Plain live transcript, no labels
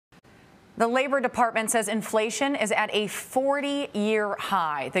The Labor Department says inflation is at a 40-year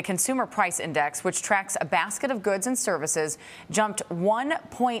high. The Consumer Price Index, which tracks a basket of goods and services, jumped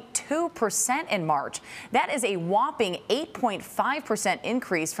 1.2% in March. That is a whopping 8.5%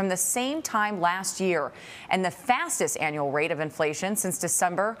 increase from the same time last year, and the fastest annual rate of inflation since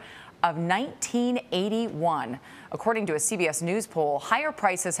December of 1981. According to a CBS News poll, higher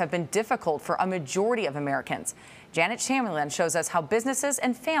prices have been difficult for a majority of Americans. Janet Chamberlain shows us how businesses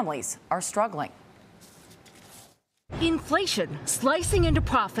and families are struggling. Inflation slicing into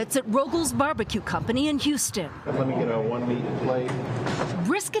profits at Rogel's Barbecue Company in Houston. Let me get a one-meat plate.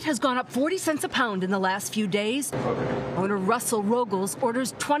 Brisket has gone up 40 cents a pound in the last few days. Okay. Owner Russell Rogel's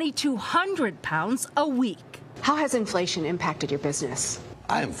orders 2,200 pounds a week. How has inflation impacted your business?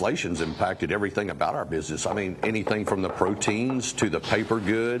 Inflation's impacted everything about our business. I mean, anything from the proteins to the paper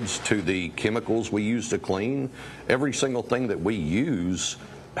goods to the chemicals we use to clean. Every single thing that we use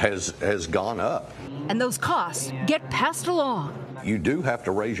has gone up. And those costs get passed along. You do have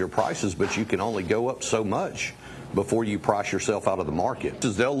to raise your prices, but you can only go up so much before you price yourself out of the market.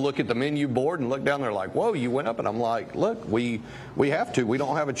 They'll look at the menu board and look down there like, whoa, you went up. And I'm like, look, we have to. We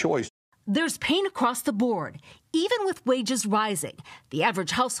don't have a choice. There's pain across the board. Even with wages rising, the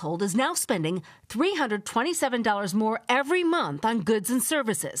average household is now spending $327 more every month on goods and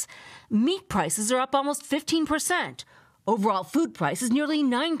services. Meat prices are up almost 15%. Overall food prices nearly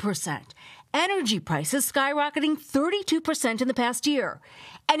 9%. Energy prices skyrocketing 32% in the past year.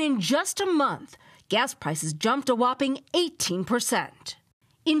 And in just a month, gas prices jumped a whopping 18%.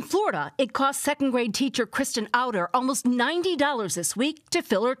 In Florida, it cost second-grade teacher Kristen Outer almost $90 this week to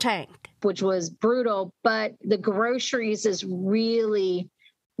fill her tank. Which was brutal, but the groceries is really,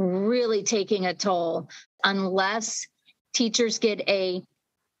 really taking a toll. Unless teachers get a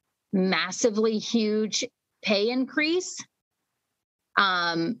massively huge pay increase,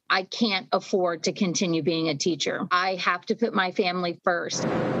 I can't afford to continue being a teacher. I have to put my family first.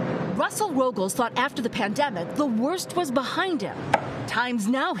 Russell Rogel's thought after the pandemic the worst was behind him. Times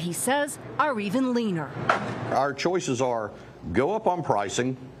now, he says, are even leaner. Our choices are go up on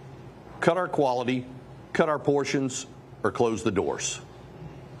pricing, cut our quality, cut our portions, or close the doors.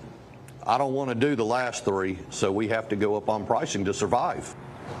 I don't want to do the last three, so we have to go up on pricing to survive.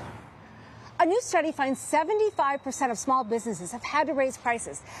 A new study finds 75% of small businesses have had to raise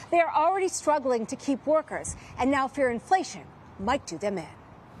prices. They are already struggling to keep workers, and now fear inflation might do them in.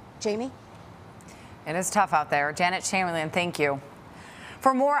 Jamie? It is tough out there. Janet Chamberlain, thank you.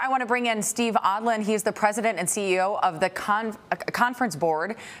 For more, I want to bring in Steve Odland. He's the president and CEO of the Conference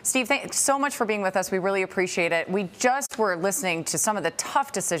Board. Steve, thanks so much for being with us. We really appreciate it. We just were listening to some of the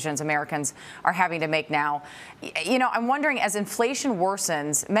tough decisions Americans are having to make now. You know, I'm wondering, as inflation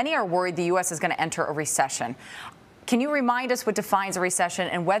worsens, many are worried the U.S. is going to enter a recession. Can you remind us what defines a recession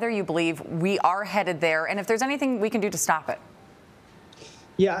and whether you believe we are headed there, and if there's anything we can do to stop it?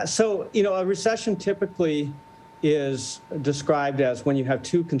 Yeah, so, you know, a recession typically is described as when you have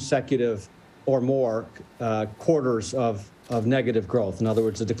two consecutive or more quarters of negative growth. In other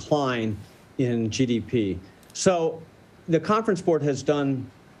words, a decline in GDP. So the Conference Board has done,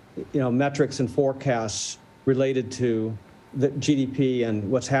 you know, metrics and forecasts related to the GDP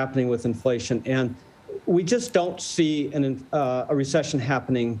and what's happening with inflation. And we just don't see a recession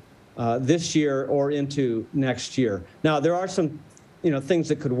happening this year or into next year. Now, there are some things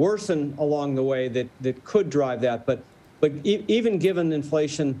that could worsen along the way that could drive that. But even given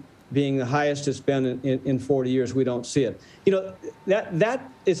inflation being the highest it's been in 40 years, we don't see it. You know,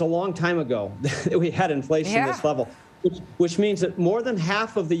 that is a long time ago that we had inflation at this level, which means that more than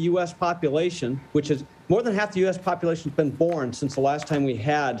half of the U.S. population, more than half the U.S. population has been born since the last time we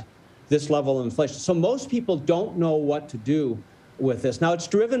had this level of inflation. So most people don't know what to do with this. Now, it's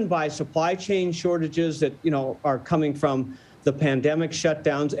driven by supply chain shortages that, are coming from the pandemic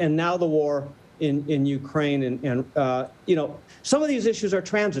shutdowns, and now the war in Ukraine. And some of these issues are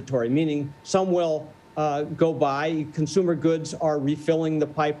transitory, meaning some will go by. Consumer goods are refilling the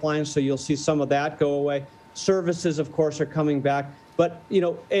pipeline, so you'll see some of that go away. Services, of course, are coming back. But,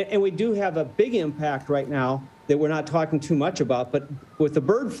 and we do have a big impact right now that we're not talking too much about, but with the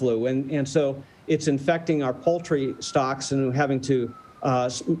bird flu. And so it's infecting our poultry stocks and having to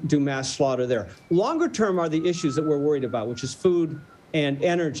do mass slaughter there. Longer term are the issues that we're worried about, which is food and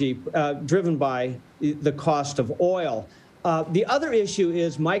energy, driven by the cost of oil. The other issue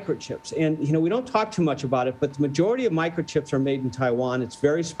is microchips. And, we don't talk too much about it, but the majority of microchips are made in Taiwan. It's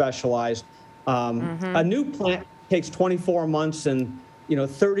very specialized. A new plant takes 24 months and,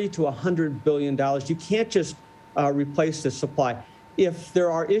 $30 to $100 billion. You can't just replace the supply. If there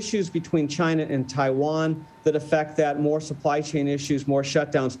are issues between China and Taiwan that affect that, more supply chain issues, more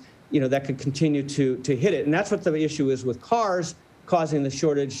shutdowns, that could continue to hit it. And that's what the issue is with cars, causing the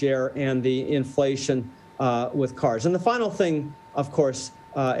shortage there and the inflation with cars. And the final thing, of course,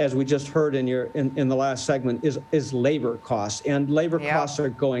 as we just heard in the last segment, is labor costs. And labor costs are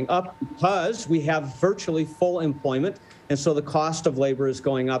going up because we have virtually full employment. And so the cost of labor is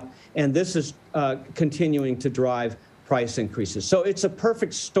going up. And this is continuing to drive price increases. So it's a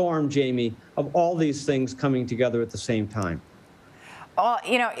perfect storm, Jamie, of all these things coming together at the same time. Well,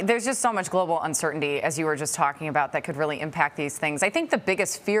 there's just so much global uncertainty, as you were just talking about, that could really impact these things. I think the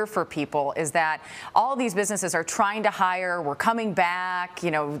biggest fear for people is that all these businesses are trying to hire. We're coming back.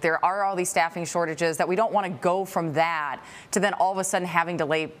 There are all these staffing shortages, that we don't want to go from that to then all of a sudden having to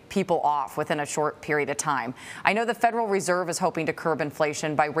lay people off within a short period of time. I know the Federal Reserve is hoping to curb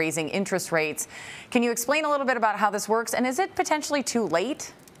inflation by raising interest rates. Can you explain a little bit about how this works? And is it potentially too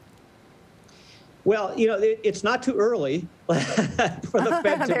late? Well, it's not too early for the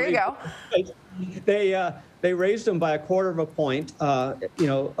Fed to there you go. They raised them by 1/4 point,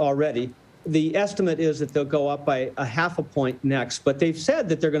 already. The estimate is that they'll go up by 1/2 point next, but they've said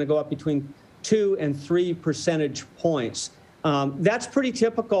that they're going to go up between 2 and 3 percentage points. That's pretty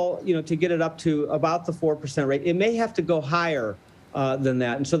typical, to get it up to about the 4% rate. It may have to go higher than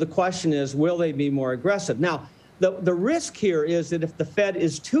that. And so the question is, will they be more aggressive? Now, the risk here is that if the Fed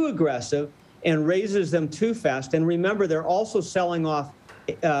is too aggressive and raises them too fast, and remember, they're also selling off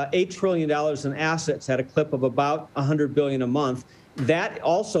 $8 trillion in assets at a clip of about $100 billion a month. That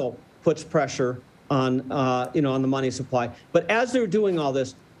also puts pressure on, on the money supply. But as they're doing all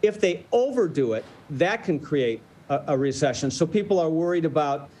this, if they overdo it, that can create a recession. So people are worried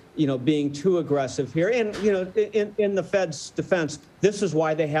about, being too aggressive here. And, in the Fed's defense, this is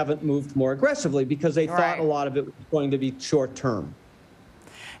why they haven't moved more aggressively, because they thought a lot of it was going to be short term.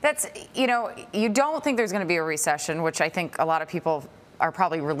 That's, you don't think there's going to be a recession, which I think a lot of people are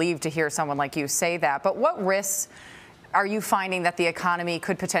probably relieved to hear someone like you say that. But what risks are you finding that the economy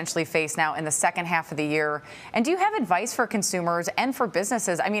could potentially face now in the second half of the year? And do you have advice for consumers and for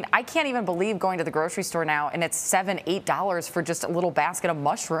businesses? I mean, I can't even believe going to the grocery store now and it's $7, $8 for just a little basket of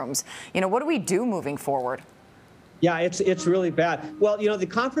mushrooms. What do we do moving forward? Yeah, it's really bad. Well, the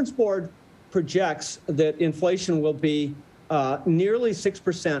Conference Board projects that inflation will be nearly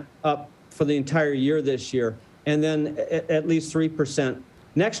 6% up for the entire year this year, and then at least 3%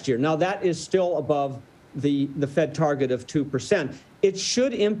 next year. Now, that is still above the Fed target of 2%. It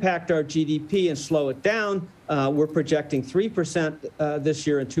should impact our GDP and slow it down. We're projecting 3% this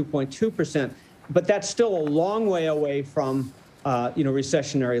year and 2.2%, but that's still a long way away from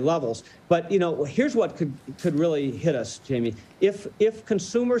recessionary levels. But here's what could really hit us, Jamie. If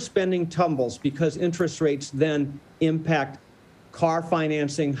consumer spending tumbles because interest rates then impact car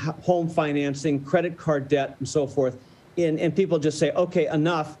financing, home financing, credit card debt, and so forth, and people just say, okay,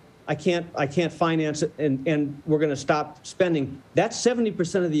 enough, I can't finance it, and we're going to stop spending. That's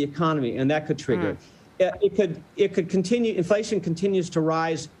 70% of the economy, and that could trigger it. It could continue. Inflation continues to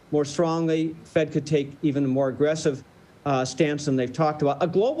rise more strongly. Fed could take even a more aggressive stance than they've talked about. A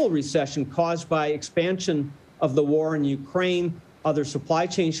global recession caused by expansion of the war in Ukraine, other supply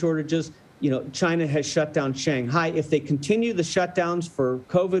chain shortages. China has shut down Shanghai. If they continue the shutdowns for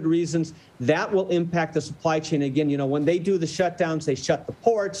COVID reasons, that will impact the supply chain again. When they do the shutdowns, they shut the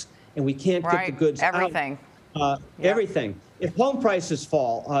ports, and we can't get the goods out. Everything. If home prices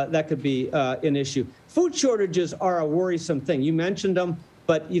fall, that could be an issue. Food shortages are a worrisome thing. You mentioned them,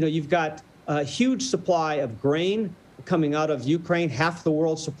 but you've got a huge supply of grain coming out of Ukraine, half the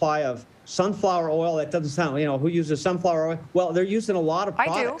world's supply of sunflower oil. That doesn't sound, who uses sunflower oil? Well, they're using a lot of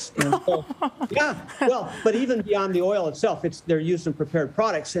products. I do. And so, but even beyond the oil itself, they're used in prepared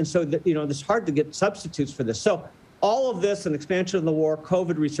products. And so, it's hard to get substitutes for this. So all of this and expansion of the war,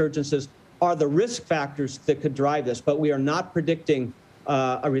 COVID resurgences are the risk factors that could drive this. But we are not predicting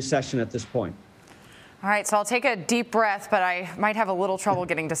a recession at this point. All right, so I'll take a deep breath, but I might have a little trouble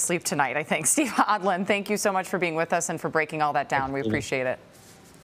getting to sleep tonight, I think. Steve Odland, thank you so much for being with us and for breaking all that down. We appreciate it.